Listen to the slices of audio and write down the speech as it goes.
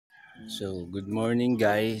So, good morning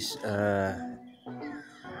guys.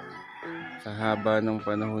 Sa haba ng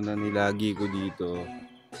panahon na nilagi ko dito,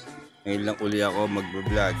 ngayon lang uli ako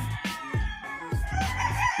mag-vlog.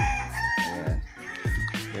 Ayan.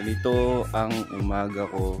 Ganito ang umaga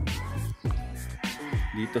ko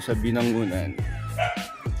dito sa Binangunan,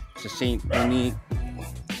 sa St. Monique,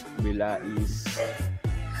 Bilais.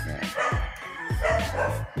 Ayan.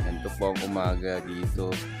 Ganito po ang umaga dito.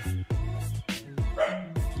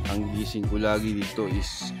 Ang gising ko lagi dito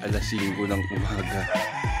is alas 5 ng umaga.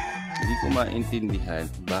 Hindi ko maintindihan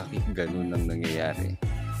bakit ganun ang nangyayari.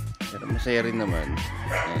 Pero masaya rin naman.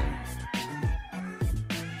 Ayan.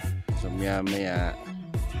 So maya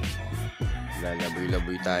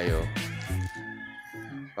lalaboy-laboy tayo.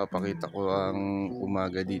 Papakita ko ang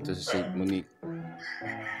umaga dito sa St. Monique.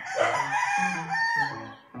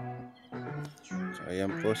 So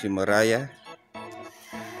ayan po si Maraya.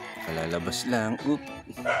 Kalalabas lang. Oop.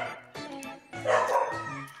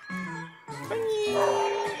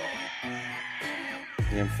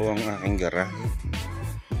 Yan po ang aking garahe.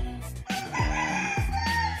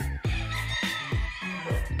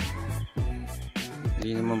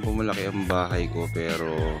 Hindi naman po malaki ang bahay ko,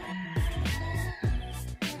 pero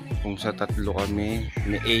kung sa tatlo kami,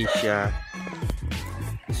 ni Asia,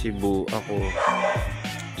 Cebu, ako,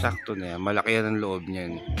 sakto na yan. Malaki yan ang loob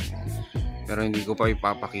niyan. Pero hindi ko pa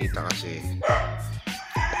ipapakita kasi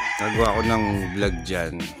nagawa ko ng vlog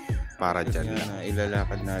dyan para dyan na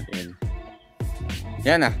ilalakad natin.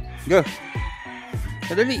 Yan na, go!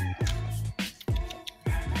 Madali!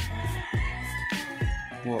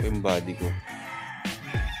 Walking body ko.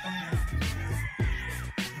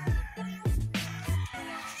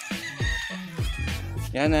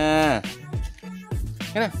 Yan na!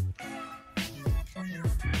 Yan na!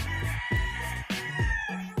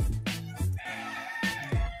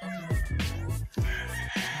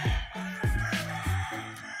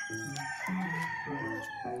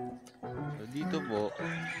 Dito po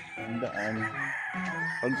ang daan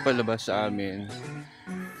pagpalabas sa amin.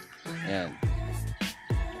 Ayan.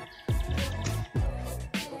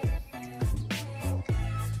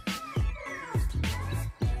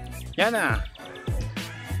 Yan na.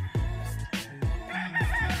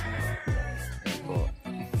 Ayan po.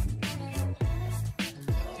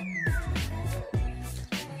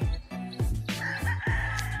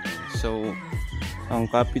 So ang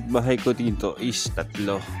kapitbahay ko dito is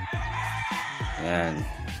 3. Ayan.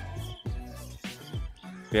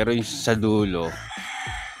 Pero yung sa dulo,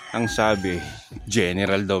 ang sabi,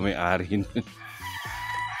 general daw may-ari.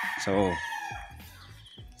 So,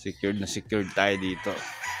 secured na secured tayo dito.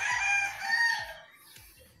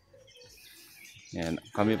 Ayan.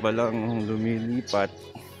 Kami pa lang lumilipat.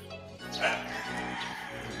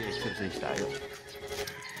 Exercise tayo.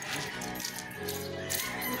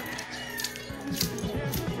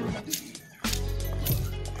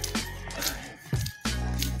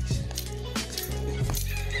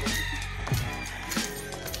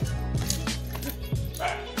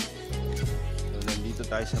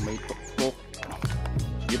 Tayo sa may tuktok.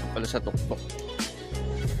 Dito pala sa tuktok.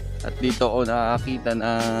 At dito ako nakakita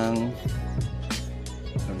ng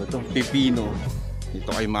ano ba to? Pipino.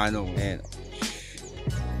 Dito kay Manong. Ayan.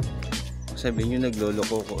 Sabihin nyo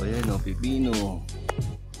nagloloko ko. Ayan o, pipino.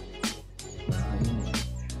 Ayan.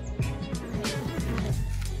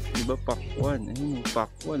 Diba pakwan? Ayan o,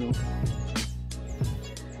 pakwan o.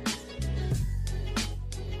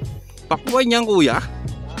 Pakwan yan kuya?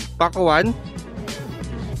 Pakwan?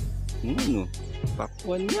 Ano?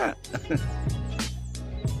 Pakwan nga.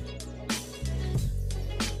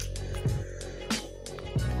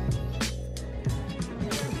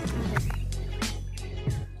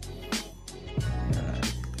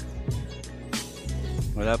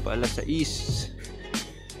 Wala pa alas 6.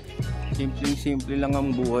 Simpleng-simple lang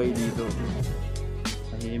ang buhay dito.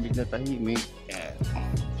 Tahimik na tahimik.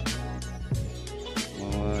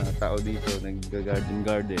 Mga tao dito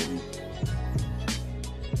nag-garden.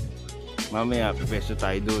 Mamaya pepeso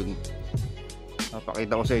tayo dun.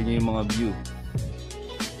 Papakita ko sa inyo yung mga view.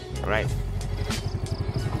 Alright.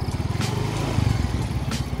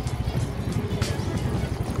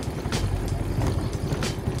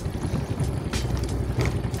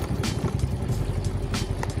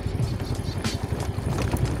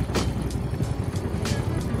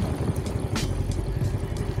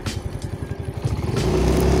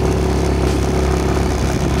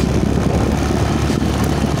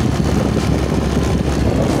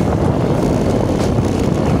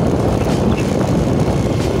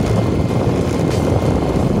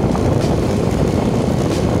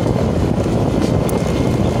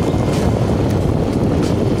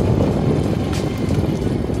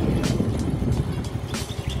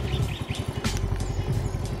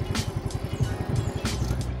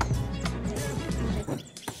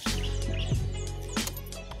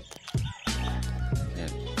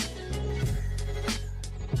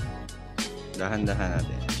 Dahan-dahan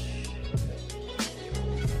natin.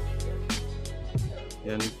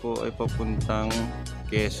 Yan po ay papuntang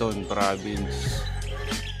Quezon Province.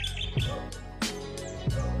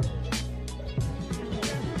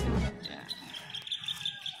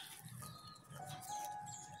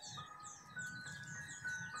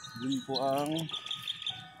 Yun po ang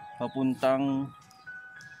papuntang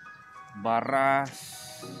Baras,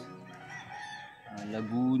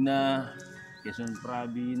 Laguna, Quezon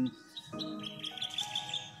Province.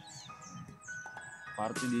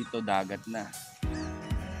 Parte dito dagat na.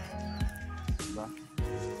 Diba?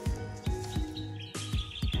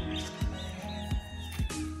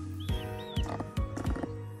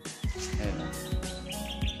 Ayan.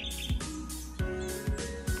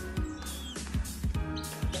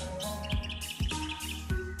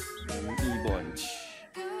 Ibon.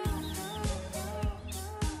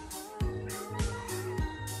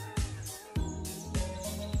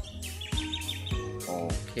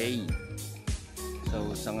 Okay.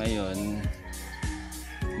 So sa ngayon,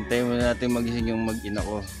 hintayin muna natin magising yung mag-ina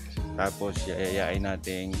ko. Tapos yayayain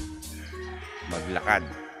natin maglakad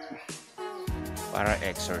para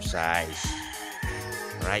exercise.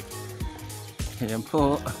 Right. Ayan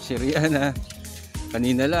po, si Rihanna.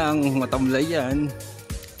 Kanina lang, matamlay yan.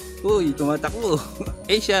 Uy, tumatakbo.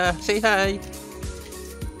 Asia, say hi.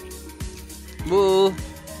 Boo.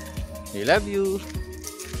 I love you.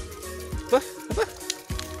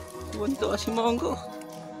 Wanto si Mongo.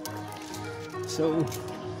 So,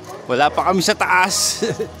 wala pa kami sa taas.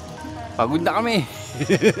 Pagod na kami.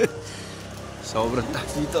 Sobrang taas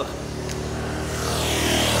dito.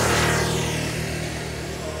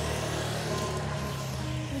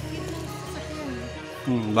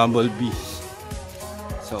 Bumblebee.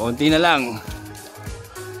 So, unti na lang.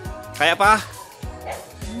 Kaya pa?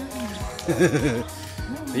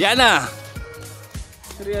 Rihanna.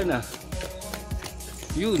 Rihanna.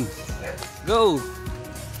 Yun. Go!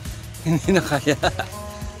 Hindi na kaya.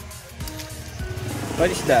 What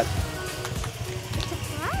is that?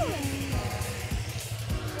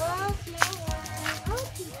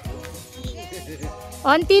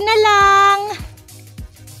 Onti na lang.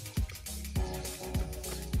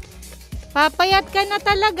 Papayat ka na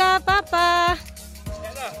talaga, Papa.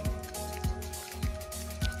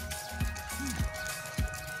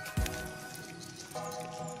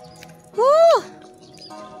 Woo!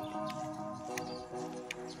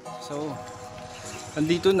 So,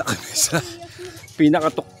 andito na kami sa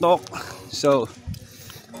pinakatuktok. So,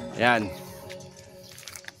 ayan.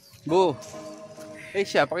 Bo. Eh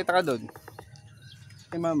siya, pakita ka doon.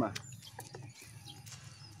 Kay Mama.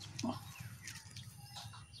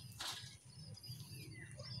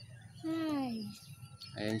 Hi.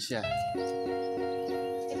 Ayan siya.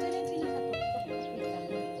 Ito na yung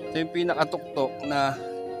pinakatuktok. Ito yung pinakatuktok na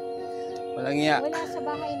walang iya. Wala sa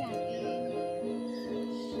bahay natin.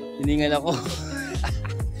 Hiningal ako.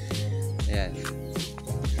 Ayan.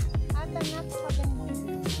 Ata na po pagandang.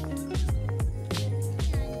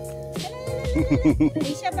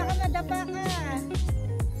 Hindi siya baka nadapa ka.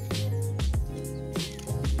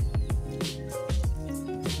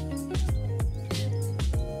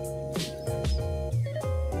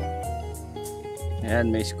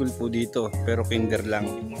 Ayan, may school po dito pero kinder lang.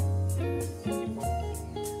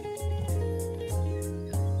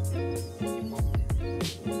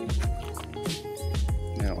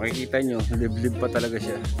 Ayan, makikita nyo, liblib pa talaga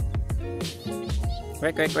siya.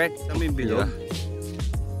 Kwek, kwek, kwek. Tama yung bilog.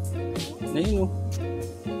 Ayun o.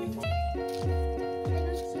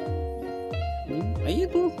 Ayun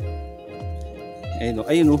o. Ayun o.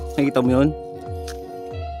 Ayun o. Nakikita mo yun?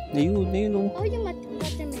 Ayun, ayun o. Oh, yung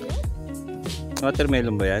watermelon?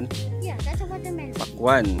 Watermelon ba yan? Yeah, that's a watermelon.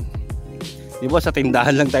 Pakwan. Di ba sa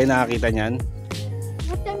tindahan lang tayo nakakita niyan?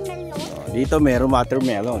 Watermelon? Dito meron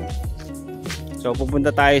watermelon. So pupunta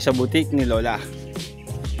tayo sa butik ni Lola.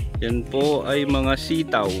 Yan po ay mga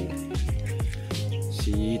sitaw.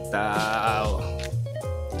 Sitaw.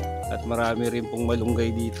 At marami rin pong malunggay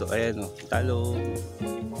dito. Ayan o, talong.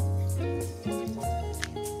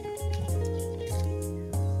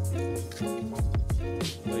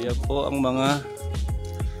 So yan po ang mga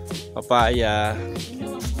papaya.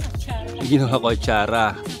 Ginawa ko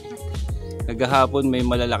kutsara. Naghahapon may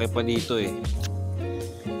malalaki pa dito eh.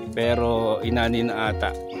 Pero inani na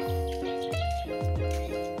ata.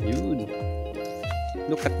 Yun.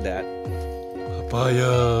 Look at that.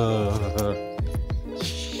 Papaya.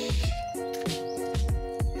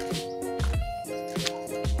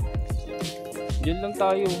 Diyan lang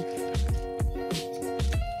tayo.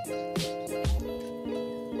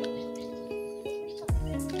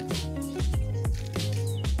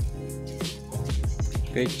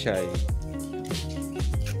 Pechay.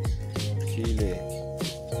 Sili.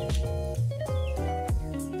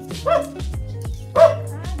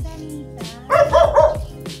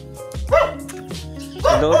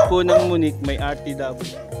 Sa loob po ng Monique may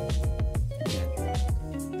RTW.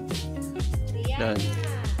 Yan.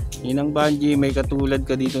 Inang Banji, may katulad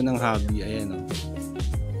ka dito ng hobby. Ayan o.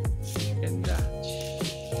 Ganda.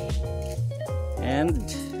 And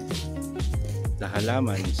the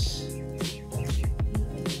halamans.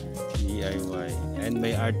 DIY. And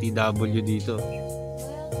may RTW dito.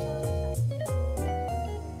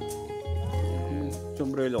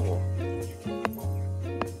 Sombrero ko.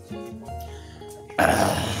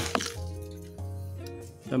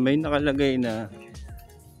 So may nakalagay na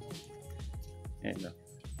ayan,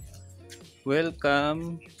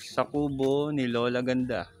 welcome sa kubo ni Lola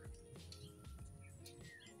Ganda.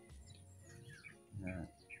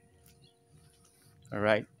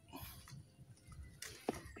 Alright.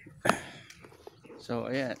 So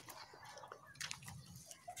ayan.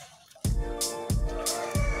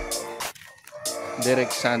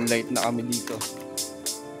 Direct sunlight na kami dito.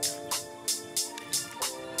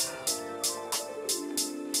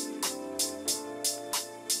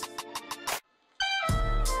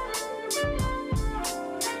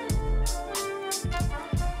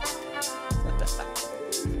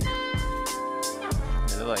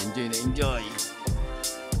 Dalawa, enjoy na enjoy.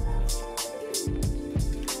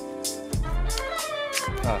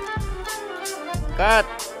 Cut!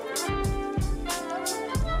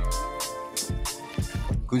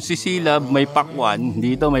 Kung sisilab may pakwan,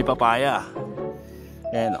 dito may papaya.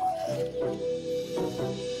 Ayan o.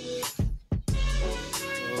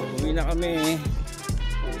 So, uwi na kami.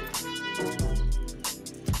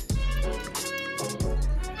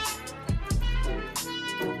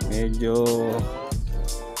 Medyo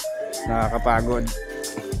nakakapagod.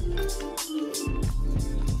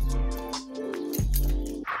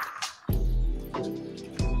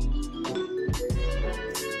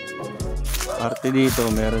 Parte dito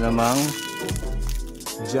meron namang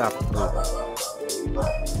jackfruit.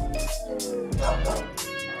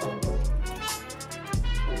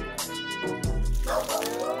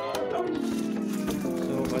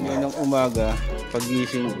 So kaninang umaga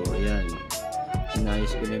pagising ko, ayan,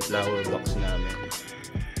 inayos ko na yung flower box namin,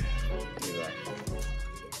 diba?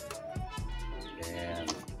 Ayan.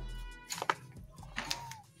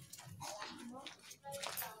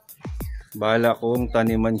 Bala kong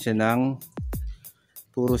taniman siya ng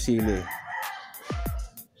puro sili.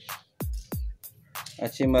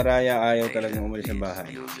 At si Maraya ayaw talagang umalis sa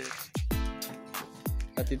bahay.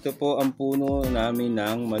 At ito po ang puno namin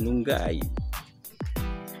ng malunggay.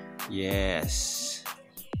 Yes.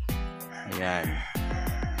 Ayan.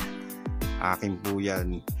 Akin po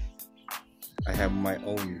yan. I have my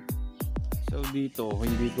own. So dito,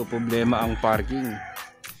 hindi ko problema ang parking.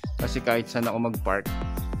 Kasi kahit saan ako mag-park,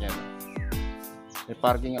 yan. May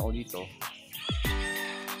parking ako dito.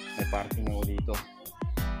 May parking ako dito.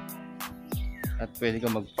 At pwede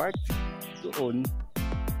ka mag-park doon.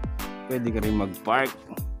 Pwede ka rin mag-park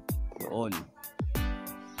doon.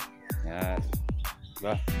 Yan.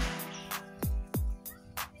 Diba?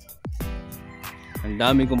 Ang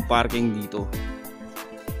dami kong parking dito.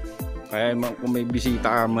 Kaya kung may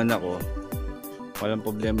bisita man ako, walang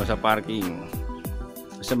problema sa parking.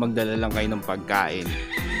 Basta magdala lang kayo ng pagkain.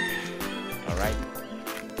 Alright?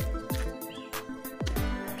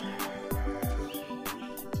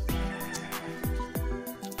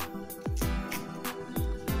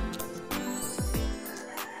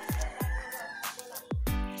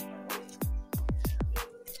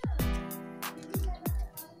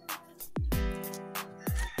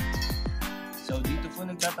 So dito po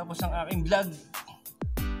nagtatapos ang aking vlog.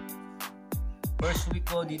 First week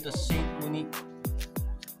ko dito sa St. Monique.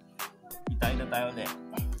 Kita na tayo ulit.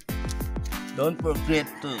 Don't forget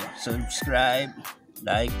to subscribe,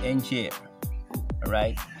 like, and share.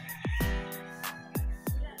 Alright?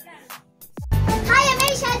 Hi, I'm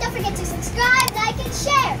Aisha. Don't forget to subscribe, like, and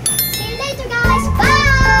share.